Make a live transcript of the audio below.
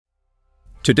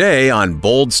Today on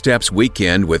Bold Steps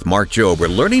Weekend with Mark Jobe, we're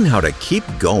learning how to keep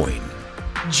going.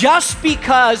 Just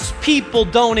because people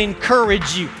don't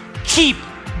encourage you, keep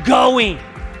going.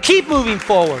 Keep moving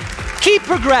forward. Keep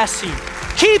progressing.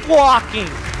 Keep walking.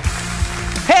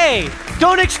 Hey,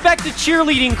 don't expect the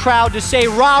cheerleading crowd to say,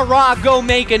 rah, rah, go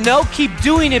make it. No, keep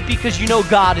doing it because you know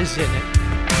God is in it.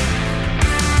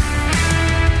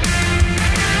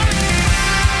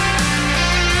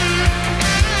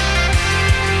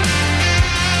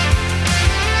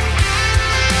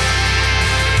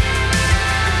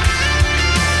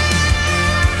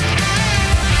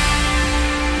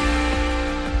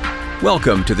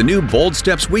 Welcome to the new Bold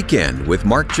Steps Weekend with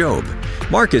Mark Jobe.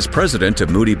 Mark is president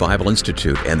of Moody Bible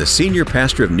Institute and the senior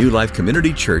pastor of New Life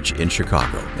Community Church in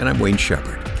Chicago, and I'm Wayne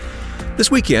Shepherd.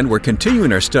 This weekend, we're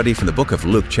continuing our study from the book of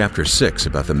Luke, chapter 6,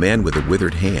 about the man with the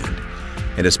withered hand.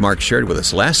 And as Mark shared with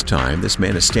us last time, this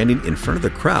man is standing in front of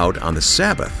the crowd on the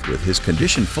Sabbath with his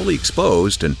condition fully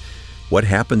exposed, and what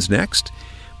happens next?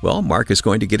 Well, Mark is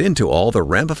going to get into all the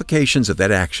ramifications of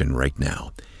that action right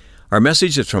now. Our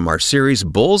message is from our series,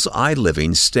 Bullseye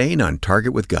Living, Staying on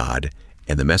Target with God,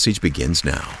 and the message begins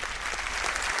now.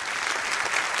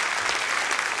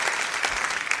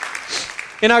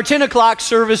 In our 10 o'clock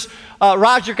service,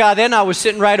 Roger got in. I was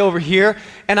sitting right over here,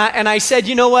 and I said,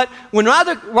 you know what? When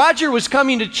Roger was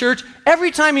coming to church,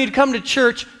 every time he'd come to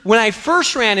church, when I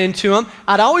first ran into him,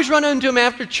 I'd always run into him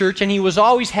after church, and he was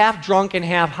always half drunk and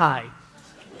half high.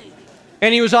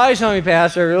 And he was always telling me,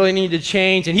 Pastor, I really need to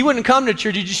change. And he wouldn't come to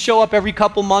church. He'd just show up every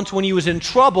couple months when he was in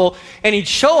trouble. And he'd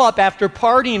show up after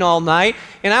partying all night.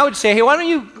 And I would say, hey, why don't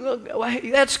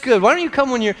you, that's good. Why don't you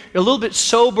come when you're a little bit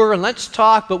sober and let's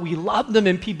talk. But we loved them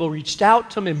and people reached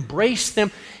out to him, embraced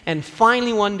them. And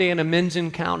finally one day in a men's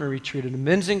encounter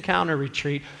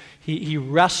retreat, he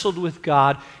wrestled with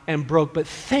God and broke. But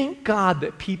thank God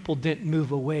that people didn't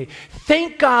move away.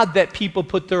 Thank God that people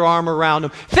put their arm around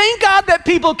him. Thank God that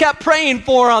people kept praying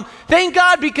for him. Thank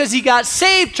God because he got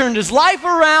saved, turned his life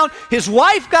around. His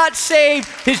wife got saved.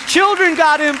 His children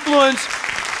got influenced.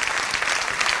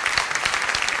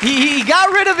 He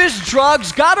got rid of his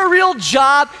drugs, got a real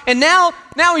job, and now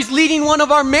he's leading one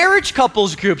of our marriage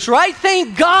couples groups, right?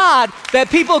 Thank God that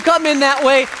people come in that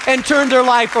way and turn their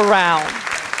life around.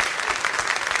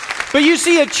 But you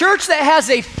see, a church that has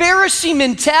a Pharisee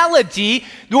mentality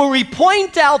where we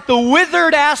point out the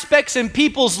withered aspects in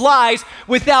people's lives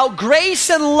without grace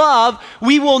and love,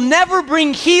 we will never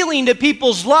bring healing to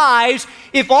people's lives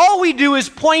if all we do is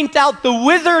point out the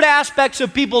withered aspects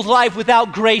of people's life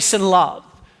without grace and love.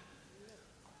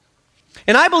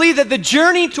 And I believe that the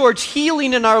journey towards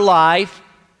healing in our life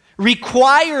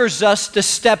requires us to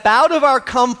step out of our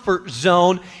comfort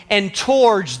zone and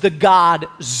towards the God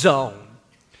zone.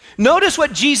 Notice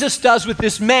what Jesus does with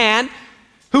this man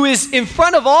who is in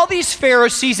front of all these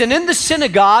Pharisees and in the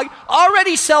synagogue,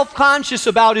 already self-conscious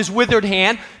about his withered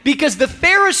hand, because the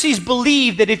Pharisees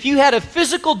believed that if you had a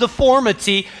physical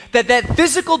deformity, that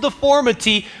physical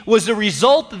deformity was a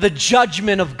result of the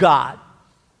judgment of God.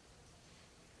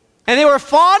 And they were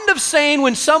fond of saying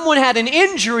when someone had an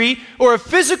injury or a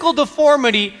physical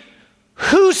deformity,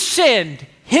 who sinned,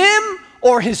 him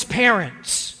or his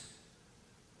parents?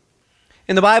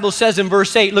 And the Bible says in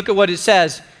verse 8, look at what it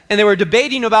says. And they were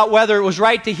debating about whether it was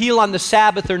right to heal on the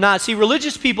Sabbath or not. See,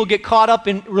 religious people get caught up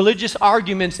in religious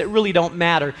arguments that really don't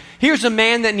matter. Here's a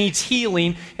man that needs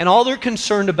healing, and all they're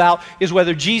concerned about is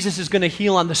whether Jesus is going to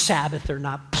heal on the Sabbath or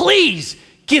not. Please,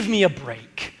 give me a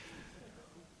break.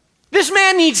 This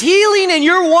man needs healing, and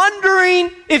you're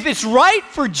wondering if it's right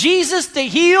for Jesus to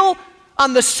heal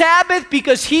on the Sabbath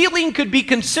because healing could be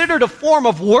considered a form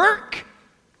of work?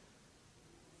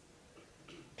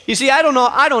 You see, I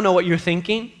don't know what you're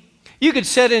thinking. You could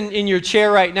sit in your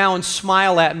chair right now and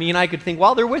smile at me, and I could think,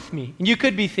 well, they're with me. And you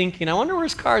could be thinking, I wonder where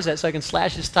his car's at so I can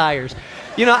slash his tires.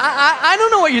 You know, I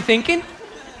don't know what you're thinking.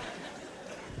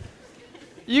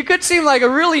 You could seem like a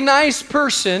really nice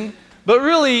person, but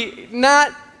really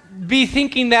not be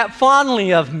thinking that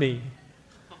fondly of me.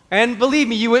 And believe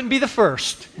me, you wouldn't be the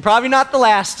first. Probably not the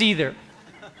last either.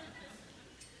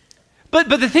 But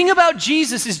the thing about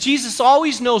Jesus is Jesus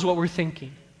always knows what we're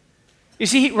thinking. You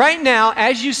see, right now,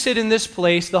 as you sit in this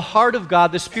place, the heart of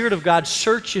God, the Spirit of God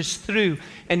searches through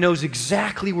and knows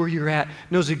exactly where you're at,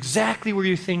 knows exactly where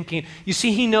you're thinking. You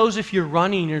see, He knows if you're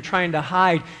running, you're trying to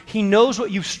hide. He knows what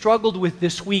you've struggled with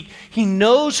this week. He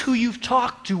knows who you've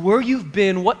talked to, where you've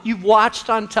been, what you've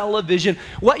watched on television,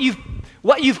 what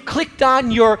you've clicked on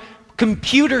your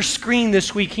computer screen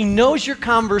this week. He knows your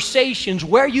conversations,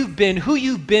 where you've been, who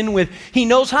you've been with. He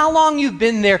knows how long you've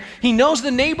been there. He knows the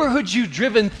neighborhoods you've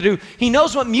driven through. He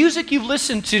knows what music you've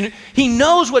listened to. He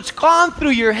knows what's gone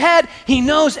through your head. He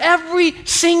knows every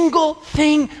single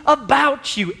thing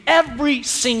about you, every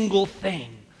single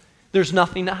thing. There's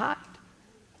nothing to hide.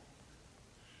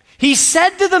 He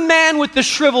said to the man with the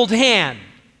shriveled hand,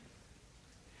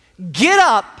 "Get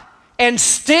up and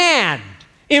stand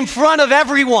in front of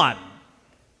everyone."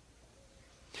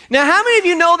 Now, how many of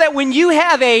you know that when you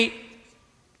have a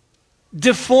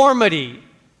deformity,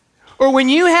 or when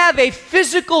you have a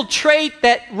physical trait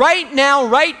that right now,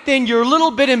 right then, you're a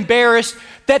little bit embarrassed,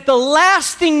 that the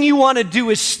last thing you want to do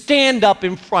is stand up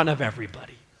in front of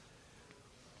everybody?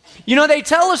 You know, they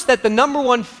tell us that the number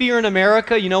one fear in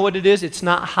America, you know what it is? It's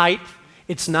not height,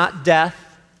 it's not death,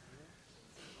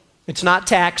 it's not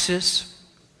taxes,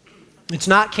 it's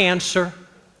not cancer.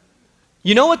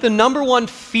 You know what the number one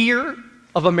fear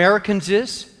of Americans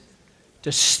is?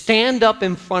 To stand up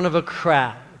in front of a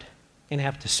crowd and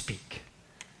have to speak.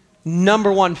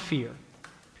 Number one fear.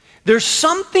 There's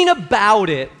something about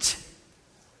it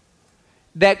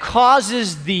that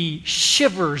causes the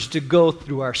shivers to go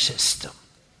through our system.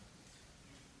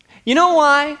 You know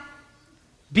why?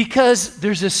 Because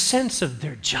there's a sense of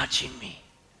they're judging me.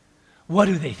 What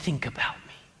do they think about me?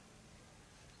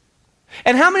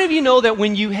 And how many of you know that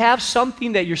when you have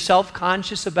something that you're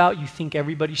self-conscious about, you think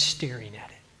everybody's staring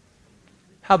at it?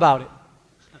 How about it?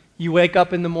 You wake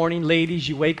up in the morning, ladies,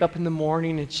 you wake up in the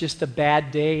morning, it's just a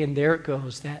bad day, and there it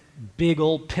goes, that big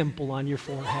old pimple on your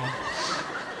forehead.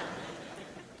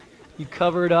 You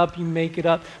cover it up, you make it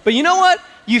up. But you know what?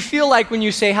 You feel like when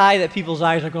you say hi that people's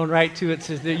eyes are going right to it.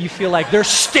 So you feel like they're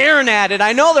staring at it.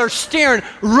 I know they're staring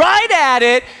right at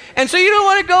it. And so you don't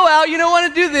want to go out. You don't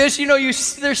want to do this. You know,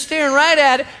 they're staring right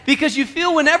at it because you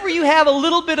feel whenever you have a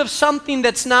little bit of something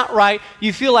that's not right,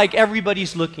 you feel like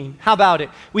everybody's looking. How about it?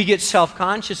 We get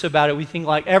self-conscious about it. We think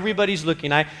like everybody's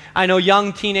looking. I know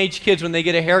young teenage kids when they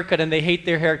get a haircut and they hate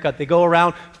their haircut. They go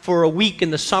around for a week in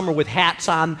the summer with hats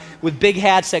on, with big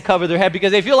hats that cover their head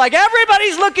because they feel like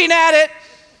everybody's looking at it.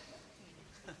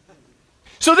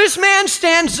 So this man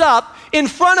stands up in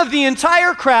front of the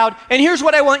entire crowd, and here's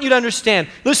what I want you to understand.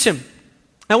 Listen,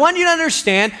 I want you to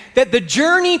understand that the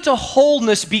journey to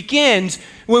wholeness begins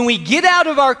when we get out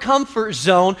of our comfort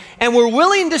zone and we're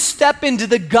willing to step into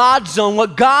the God zone,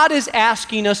 what God is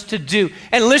asking us to do.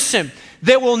 And listen,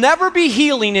 there will never be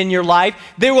healing in your life.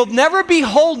 There will never be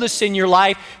wholeness in your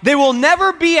life. There will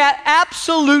never be an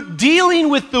absolute dealing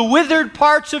with the withered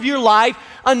parts of your life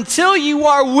until you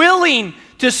are willing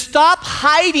to stop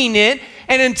hiding it,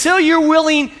 and until you're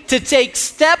willing to take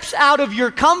steps out of your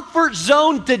comfort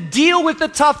zone to deal with the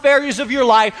tough areas of your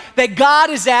life that God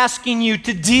is asking you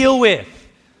to deal with.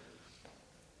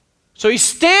 So he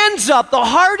stands up, the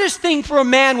hardest thing for a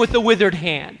man with a withered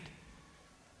hand.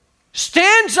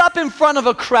 Stands up in front of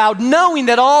a crowd knowing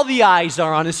that all the eyes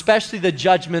are on, especially the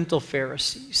judgmental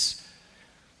Pharisees.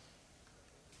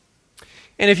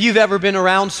 And if you've ever been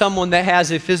around someone that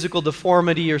has a physical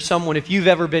deformity or someone, if you've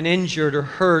ever been injured or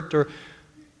hurt, or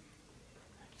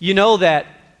you know that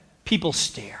people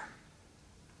stare.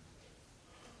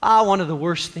 One of the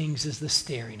worst things is the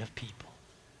staring of people.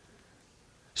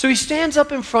 So he stands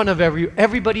up in front of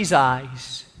everybody's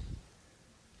eyes,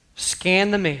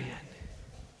 scan the man,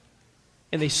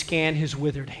 and they scan his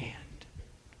withered hand.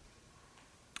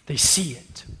 They see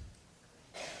it.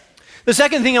 The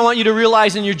second thing I want you to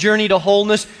realize in your journey to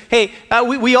wholeness,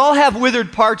 we all have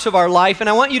withered parts of our life, and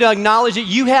I want you to acknowledge it.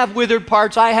 You have withered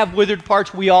parts, I have withered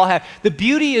parts, we all have. The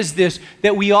beauty is this,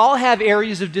 that we all have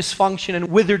areas of dysfunction and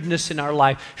witheredness in our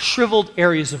life, shriveled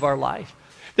areas of our life.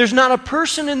 There's not a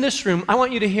person in this room, I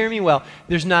want you to hear me well,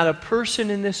 there's not a person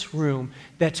in this room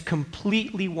that's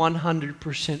completely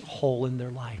 100% whole in their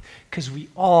life, because we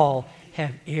all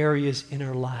have areas in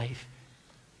our life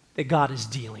that God is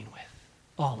dealing with.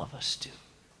 All of us do.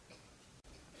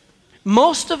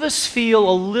 Most of us feel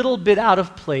a little bit out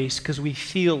of place because we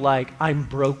feel like I'm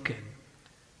broken,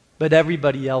 but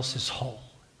everybody else is whole.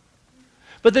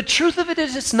 But the truth of it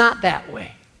is, it's not that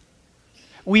way.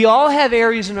 We all have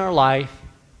areas in our life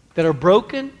that are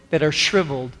broken, that are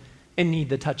shriveled, and need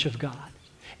the touch of God.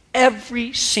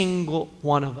 Every single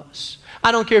one of us.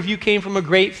 I don't care if you came from a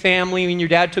great family and your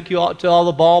dad took you out to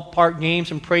all the ballpark games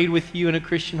and prayed with you in a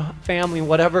Christian family and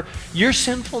whatever. Your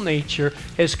sinful nature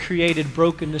has created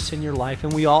brokenness in your life,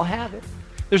 and we all have it.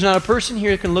 There's not a person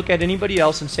here that can look at anybody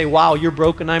else and say, wow, you're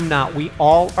broken, I'm not. We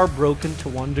all are broken to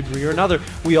one degree or another.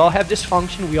 We all have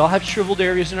dysfunction. We all have shriveled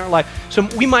areas in our life. So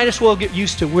we might as well get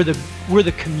used to we're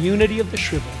the community of the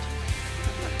shriveled.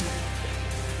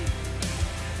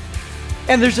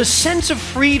 And there's a sense of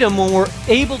freedom when we're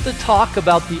able to talk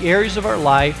about the areas of our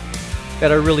life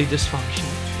that are really dysfunctional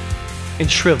and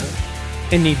shriveled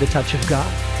and need the touch of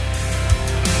God.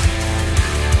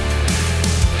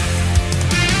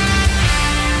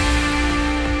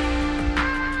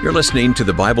 You're listening to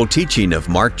the Bible teaching of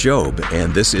Mark Jobe,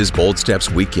 and this is Bold Steps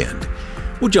Weekend.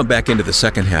 We'll jump back into the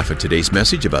second half of today's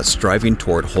message about striving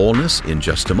toward wholeness in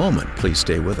just a moment. Please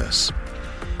stay with us.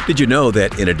 Did you know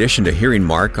that in addition to hearing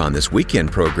Mark on this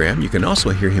weekend program, you can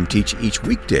also hear him teach each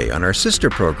weekday on our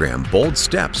sister program, Bold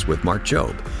Steps with Mark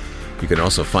Jobe. You can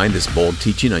also find this bold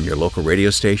teaching on your local radio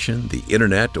station, the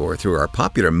internet, or through our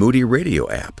popular Moody Radio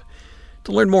app.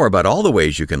 To learn more about all the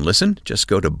ways you can listen, just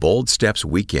go to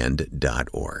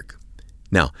boldstepsweekend.org.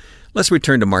 Now, let's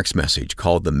return to Mark's message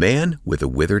called The Man with a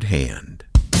Withered Hand.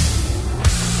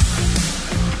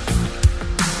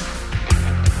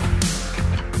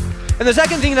 And the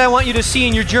second thing that I want you to see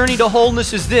in your journey to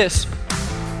wholeness is this.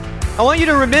 I want you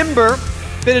to remember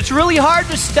that it's really hard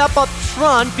to step up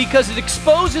front because it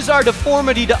exposes our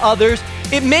deformity to others.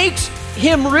 It makes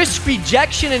him risk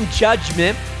rejection and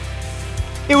judgment.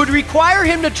 It would require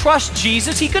him to trust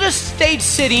Jesus. He could have stayed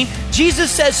sitting.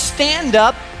 Jesus says, stand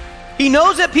up. He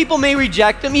knows that people may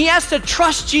reject him. He has to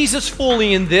trust Jesus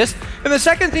fully in this. And the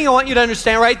second thing I want you to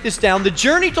understand, write this down, the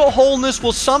journey to wholeness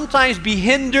will sometimes be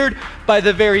hindered by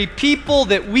the very people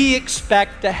that we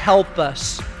expect to help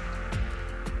us.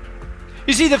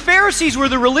 You see, the Pharisees were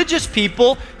the religious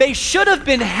people. They should have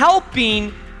been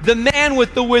helping the man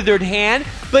with the withered hand,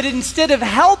 but instead of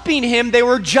helping him, they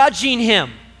were judging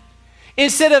him.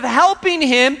 Instead of helping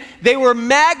him, they were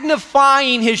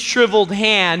magnifying his shriveled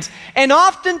hands. And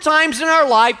oftentimes in our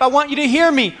life, I want you to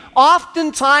hear me,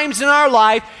 oftentimes in our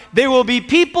life, there will be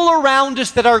people around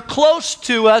us that are close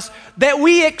to us that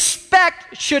we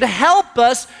expect should help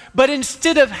us, but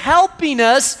instead of helping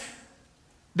us,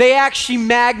 they actually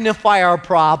magnify our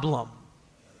problem.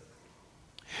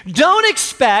 Don't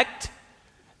expect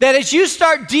that as you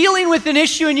start dealing with an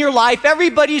issue in your life,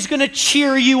 everybody's going to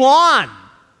cheer you on.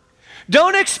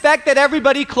 Don't expect that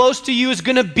everybody close to you is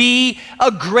going to be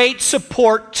a great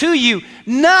support to you.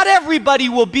 Not everybody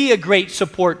will be a great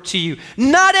support to you.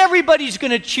 Not everybody's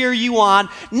going to cheer you on.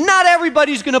 Not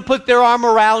everybody's going to put their arm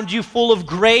around you full of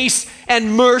grace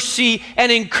and mercy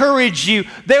and encourage you.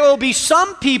 There will be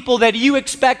some people that you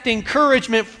expect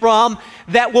encouragement from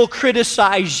that will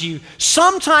criticize you.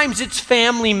 Sometimes it's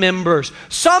family members.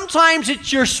 Sometimes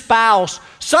it's your spouse.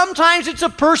 Sometimes it's a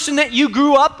person that you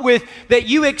grew up with that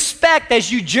you expect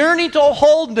as you journey to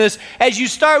wholeness, as you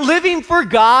start living for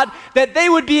God, that they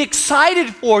would be excited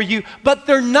for you, but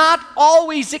they're not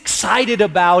always excited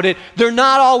about it. They're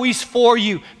not always for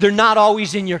you. They're not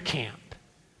always in your camp.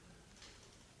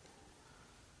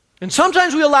 And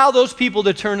sometimes we allow those people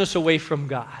to turn us away from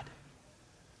God.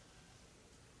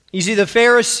 You see, the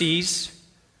Pharisees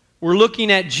were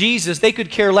looking at Jesus. They could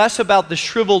care less about the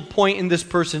shriveled point in this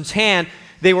person's hand.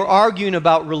 They were arguing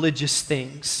about religious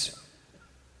things.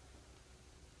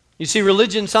 You see,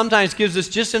 religion sometimes gives us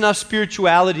just enough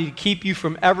spirituality to keep you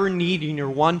from ever needing or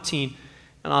wanting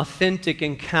an authentic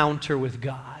encounter with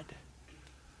God.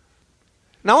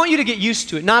 And I want you to get used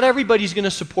to it. Not everybody's going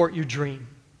to support your dream.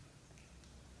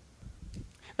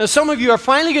 Now, some of you are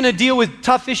finally going to deal with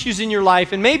tough issues in your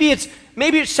life, and maybe it's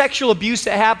sexual abuse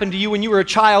that happened to you when you were a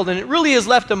child, and it really has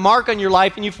left a mark on your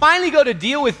life, and you finally go to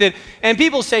deal with it, and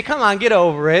people say, come on, get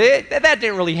over it. That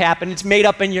didn't really happen. It's made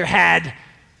up in your head.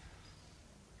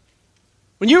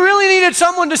 When you really needed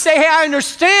someone to say, hey, I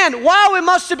understand. Wow, it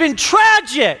must have been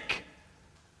tragic.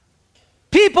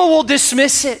 People will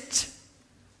dismiss it.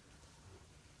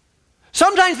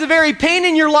 Sometimes the very pain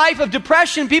in your life of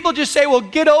depression, people just say, well,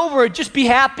 get over it. Just be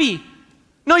happy.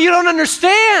 No, you don't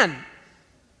understand.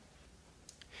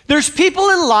 There's people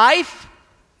in life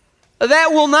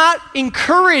that will not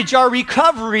encourage our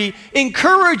recovery,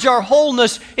 encourage our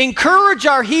wholeness, encourage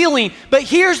our healing. But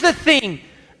here's the thing.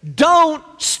 Don't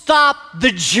stop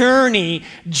the journey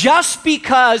just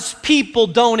because people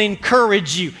don't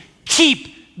encourage you.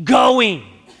 Keep going.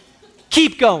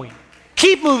 Keep going.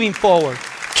 Keep moving forward.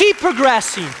 Keep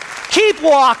progressing. Keep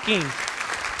walking.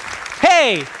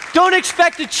 Hey, don't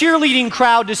expect a cheerleading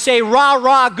crowd to say, rah,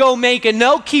 rah, go make it.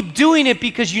 No, keep doing it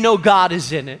because you know God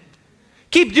is in it.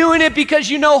 Keep doing it because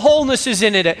you know wholeness is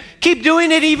in it. Keep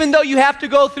doing it even though you have to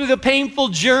go through the painful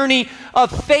journey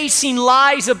of facing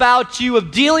lies about you,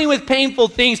 of dealing with painful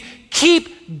things.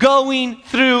 Keep going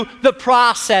through the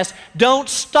process. Don't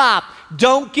stop.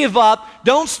 Don't give up.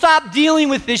 Don't stop dealing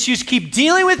with issues. Keep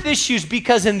dealing with issues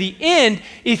because in the end,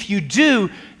 if you do,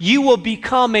 you will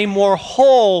become a more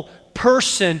whole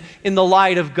person in the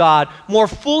light of God, more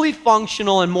fully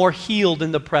functional and more healed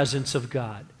in the presence of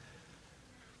God.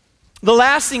 The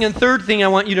last thing and third thing I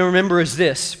want you to remember is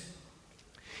this,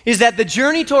 is that the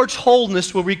journey towards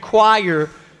wholeness will require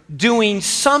doing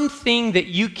something that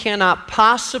you cannot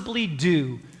possibly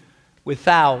do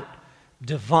without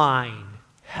divine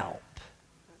help.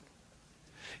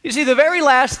 You see, the very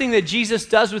last thing that Jesus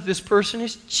does with this person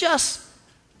is just,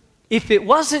 if it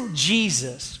wasn't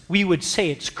Jesus, we would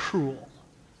say it's cruel.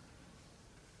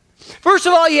 First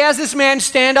of all, he has this man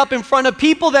stand up in front of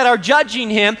people that are judging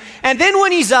him, and then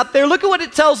when he's up there, look at what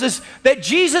it tells us, that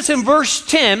Jesus in verse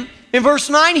 10, in verse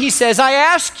 9, he says, I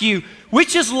ask you,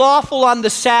 which is lawful on the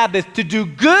Sabbath, to do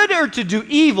good or to do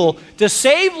evil, to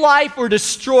save life or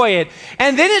destroy it?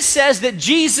 And then it says that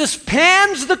Jesus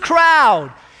pans the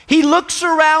crowd. He looks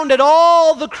around at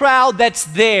all the crowd that's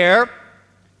there,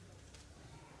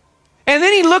 and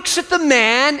then he looks at the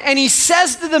man and he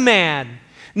says to the man,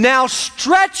 now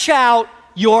stretch out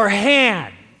your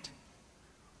hand.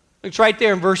 It's right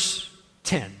there in verse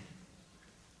 10.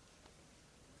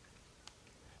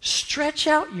 Stretch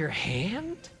out your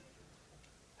hand?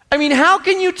 I mean, how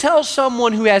can you tell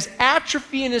someone who has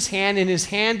atrophy in his hand and his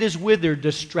hand is withered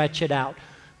to stretch it out?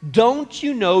 Don't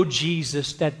you know,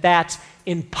 Jesus, that that's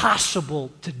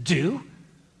impossible to do?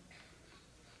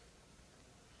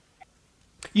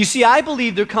 You see, I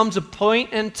believe there comes a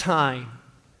point in time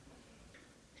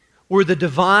where the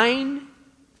divine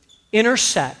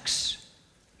intersects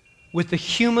with the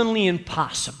humanly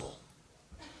impossible.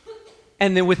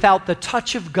 And then without the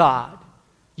touch of God,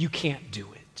 you can't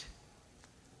do it.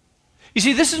 You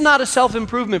see, this is not a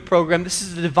self-improvement program. This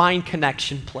is a divine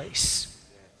connection place.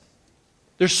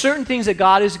 There's certain things that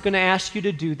God is going to ask you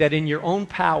to do that in your own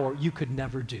power you could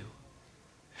never do.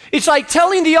 It's like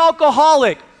telling the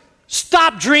alcoholic,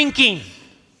 stop drinking.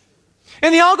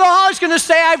 And the alcoholic's going to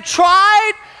say, I've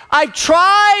tried, I've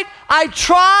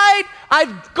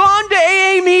gone to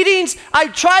AA meetings,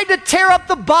 I've tried to tear up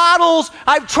the bottles,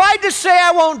 I've tried to say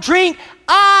I won't drink,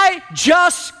 I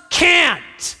just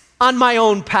can't on my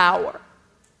own power.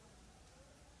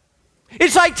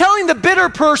 It's like telling the bitter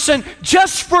person,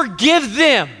 just forgive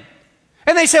them.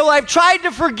 And they say, well, I've tried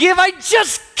to forgive, I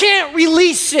just can't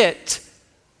release it.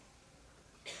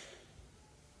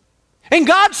 And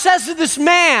God says to this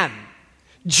man,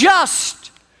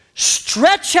 just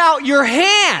stretch out your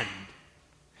hand.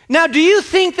 Now, do you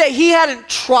think that he hadn't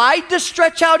tried to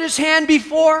stretch out his hand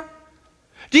before?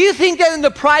 Do you think that in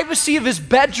the privacy of his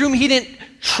bedroom he didn't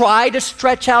try to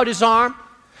stretch out his arm?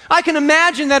 I can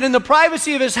imagine that in the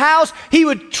privacy of his house, he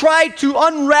would try to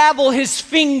unravel his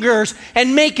fingers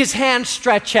and make his hand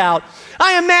stretch out.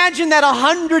 I imagine that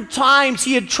 100 times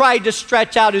he had tried to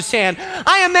stretch out his hand.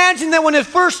 I imagine that when it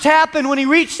first happened, when he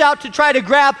reached out to try to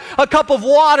grab a cup of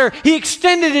water, he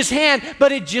extended his hand,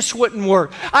 but it just wouldn't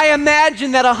work. I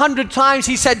imagine that 100 times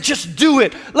he said, just do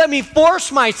it. Let me force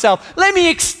myself. Let me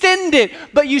extend it.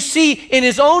 But you see, in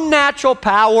his own natural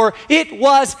power, it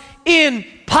was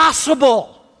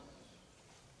impossible.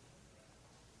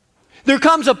 There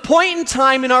comes a point in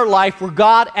time in our life where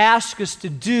God asks us to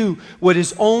do what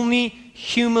is only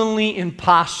humanly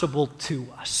impossible to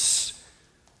us.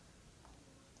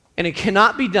 And it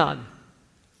cannot be done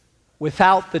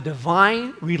without the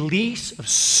divine release of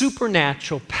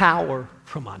supernatural power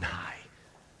from on high.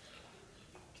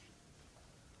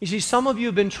 You see, some of you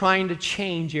have been trying to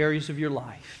change areas of your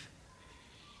life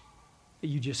that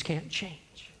you just can't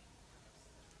change.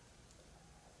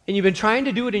 And you've been trying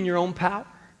to do it in your own power.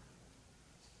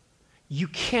 You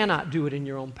cannot do it in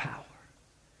your own power.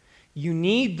 You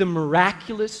need the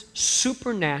miraculous,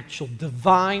 supernatural,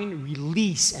 divine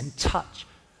release and touch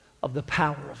of the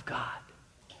power of God.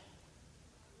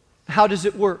 How does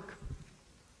it work?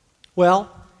 Well,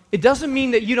 it doesn't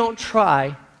mean that you don't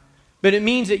try, but it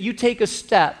means that you take a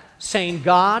step saying,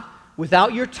 God,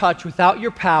 without your touch, without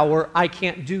your power, I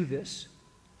can't do this.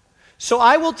 So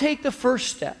I will take the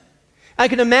first step. I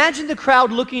can imagine the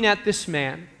crowd looking at this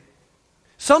man.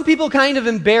 Some people kind of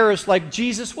embarrassed, like,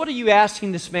 Jesus, what are you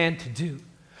asking this man to do?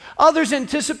 Others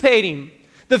anticipating.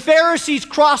 The Pharisees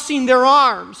crossing their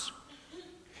arms.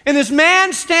 And this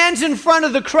man stands in front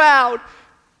of the crowd.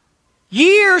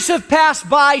 Years have passed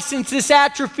by since this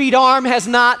atrophied arm has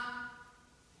not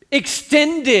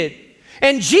extended.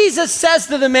 And Jesus says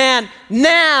to the man,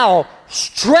 now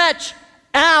stretch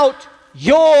out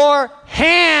your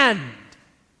hand.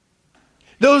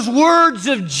 Those words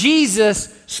of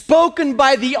Jesus spoken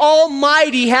by the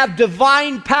Almighty have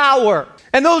divine power.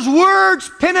 And those words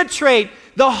penetrate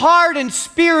the heart and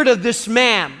spirit of this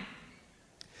man.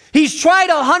 He's tried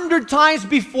 100 times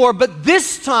before, but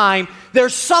this time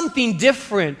there's something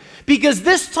different. because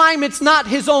this time it's not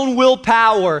his own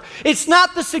willpower. It's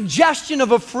not the suggestion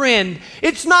of a friend.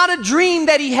 It's not a dream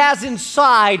that he has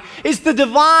inside. It's the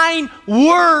divine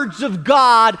words of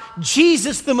God,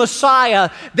 Jesus the Messiah.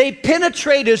 They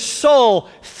penetrate his soul.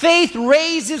 Faith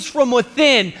raises from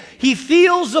within. He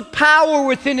feels a power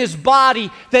within his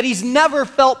body that he's never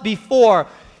felt before.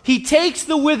 He takes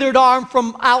the withered arm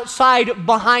from outside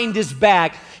behind his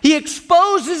back. He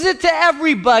exposes it to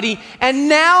everybody, and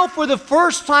now for the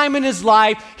first time in his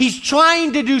life, he's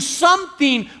trying to do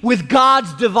something with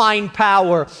God's divine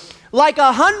power. Like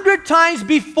 100 times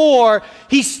before,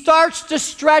 he starts to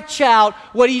stretch out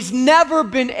what he's never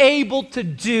been able to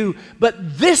do.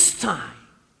 But this time,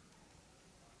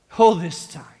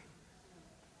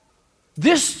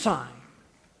 this time,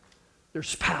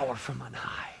 there's power from on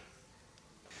high.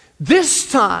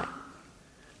 This time,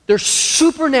 there's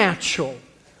supernatural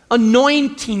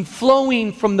anointing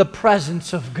flowing from the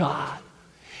presence of God.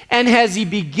 And as he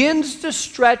begins to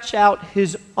stretch out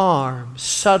his arm,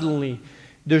 suddenly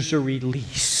there's a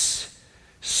release.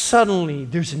 Suddenly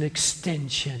there's an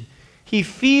extension. He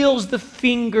feels the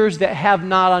fingers that have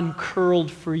not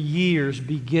uncurled for years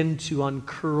begin to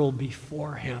uncurl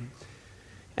before him.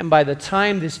 And by the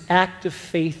time this act of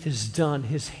faith is done,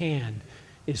 his hand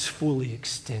is fully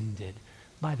extended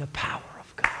by the power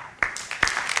of God.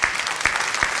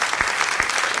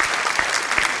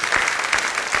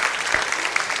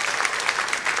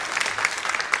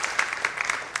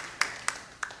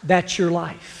 That's your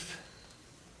life.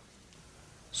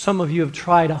 Some of you have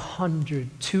tried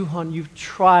 100, 200. You've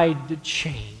tried to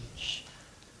change,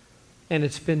 and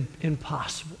it's been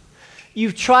impossible.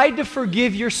 You've tried to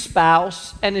forgive your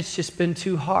spouse, and it's just been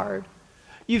too hard.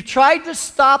 You've tried to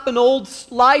stop an old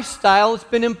lifestyle, it's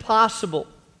been impossible.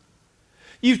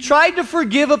 You've tried to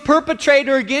forgive a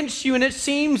perpetrator against you, and it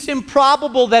seems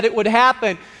improbable that it would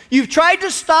happen. You've tried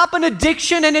to stop an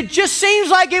addiction, and it just seems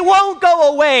like it won't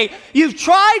go away. You've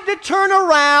tried to turn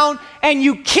around, and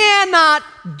you cannot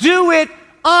do it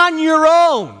on your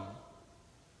own.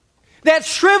 That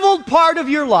shriveled part of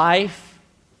your life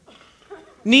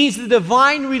needs the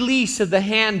divine release of the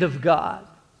hand of God.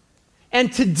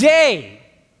 And today,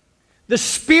 the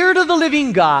Spirit of the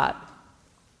living God,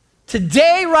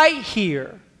 today right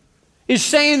here, is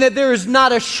saying that there is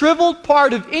not a shriveled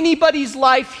part of anybody's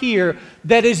life here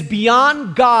that is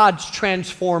beyond God's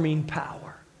transforming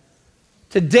power.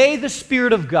 Today, the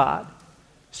Spirit of God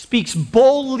speaks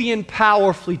boldly and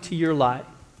powerfully to your life,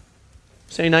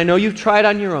 saying, I know you've tried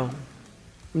on your own.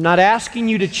 I'm not asking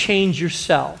you to change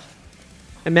yourself.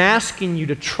 I'm asking you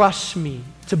to trust me,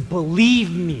 to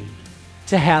believe me,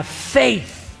 to have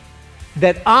faith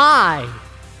that I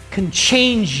can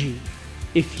change you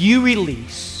if you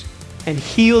release and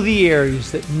heal the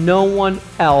areas that no one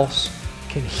else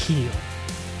can heal.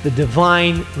 The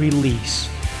divine release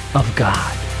of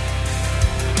God.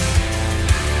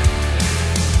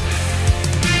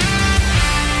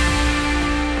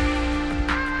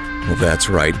 Well, that's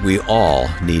right. We all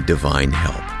need divine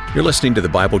help. You're listening to the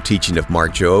Bible teaching of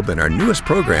Mark Jobe and our newest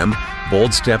program,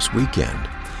 Bold Steps Weekend.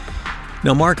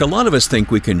 Now, Mark, a lot of us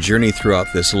think we can journey throughout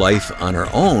this life on our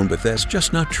own, but that's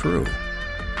just not true.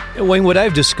 Wayne, what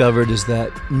I've discovered is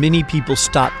that many people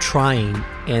stop trying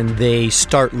and they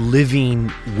start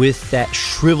living with that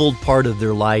shriveled part of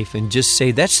their life and just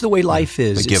say, that's the way life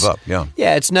is. They give up, yeah.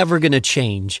 Yeah, it's never going to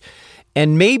change.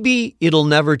 And maybe it'll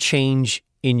never change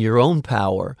in your own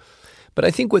power. But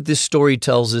I think what this story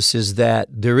tells us is that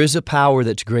there is a power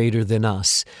that's greater than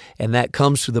us, and that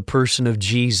comes through the person of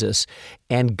Jesus.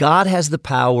 And God has the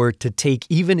power to take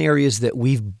even areas that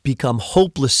we've become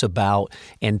hopeless about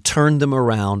and turn them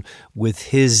around with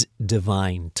His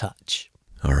divine touch.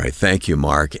 All right, thank you,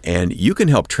 Mark. And you can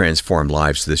help transform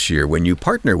lives this year when you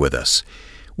partner with us.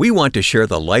 We want to share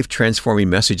the life-transforming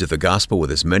message of the gospel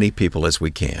with as many people as we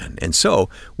can. And so,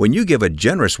 when you give a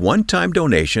generous one-time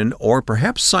donation or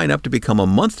perhaps sign up to become a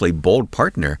monthly Bold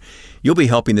partner, you'll be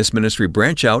helping this ministry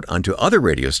branch out onto other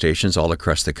radio stations all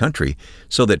across the country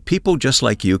so that people just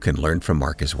like you can learn from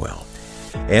Mark as well.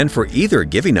 And for either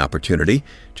giving opportunity,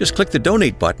 just click the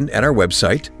donate button at our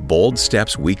website,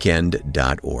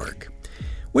 boldstepsweekend.org.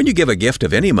 When you give a gift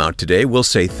of any amount today, we'll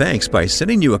say thanks by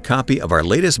sending you a copy of our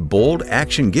latest Bold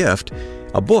Action Gift,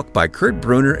 a book by Kurt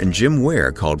Bruner and Jim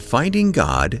Ware called Finding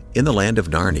God in the Land of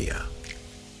Narnia.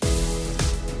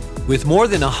 With more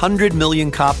than 100 million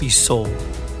copies sold,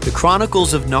 The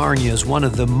Chronicles of Narnia is one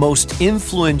of the most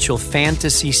influential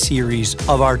fantasy series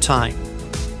of our time.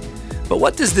 But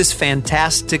what does this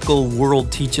fantastical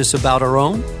world teach us about our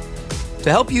own? To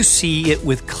help you see it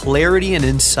with clarity and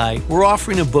insight, we're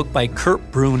offering a book by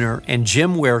Kurt Bruner and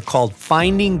Jim Ware called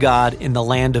Finding God in the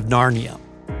Land of Narnia.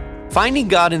 Finding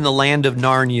God in the Land of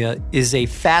Narnia is a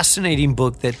fascinating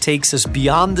book that takes us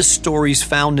beyond the stories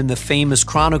found in the famous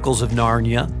Chronicles of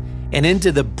Narnia and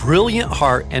into the brilliant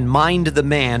heart and mind of the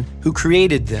man who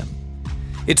created them.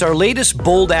 It's our latest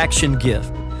bold action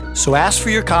gift, so ask for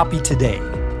your copy today.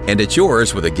 And it's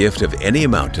yours with a gift of any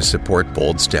amount to support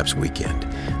Bold Steps Weekend.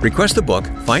 Request the book,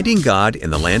 Finding God in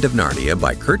the Land of Narnia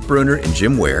by Kurt Brunner and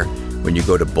Jim Ware when you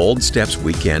go to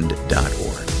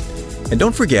boldstepsweekend.org. And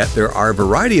don't forget, there are a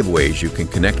variety of ways you can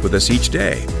connect with us each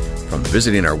day. From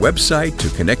visiting our website to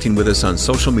connecting with us on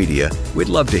social media, we'd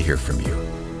love to hear from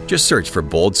you. Just search for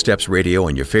Bold Steps Radio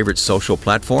on your favorite social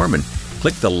platform and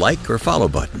click the like or follow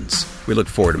buttons. We look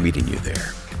forward to meeting you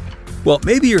there. Well,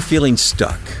 maybe you're feeling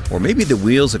stuck, or maybe the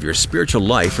wheels of your spiritual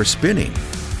life are spinning.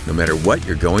 No matter what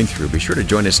you're going through, be sure to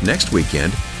join us next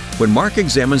weekend when Mark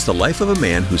examines the life of a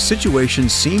man whose situation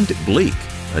seemed bleak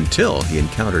until he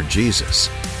encountered Jesus.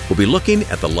 We'll be looking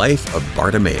at the life of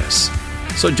Bartimaeus.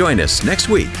 So join us next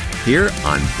week here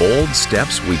on Bold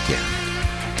Steps Weekend.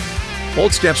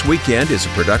 Bold Steps Weekend is a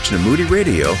production of Moody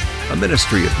Radio, a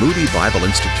ministry of Moody Bible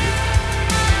Institute.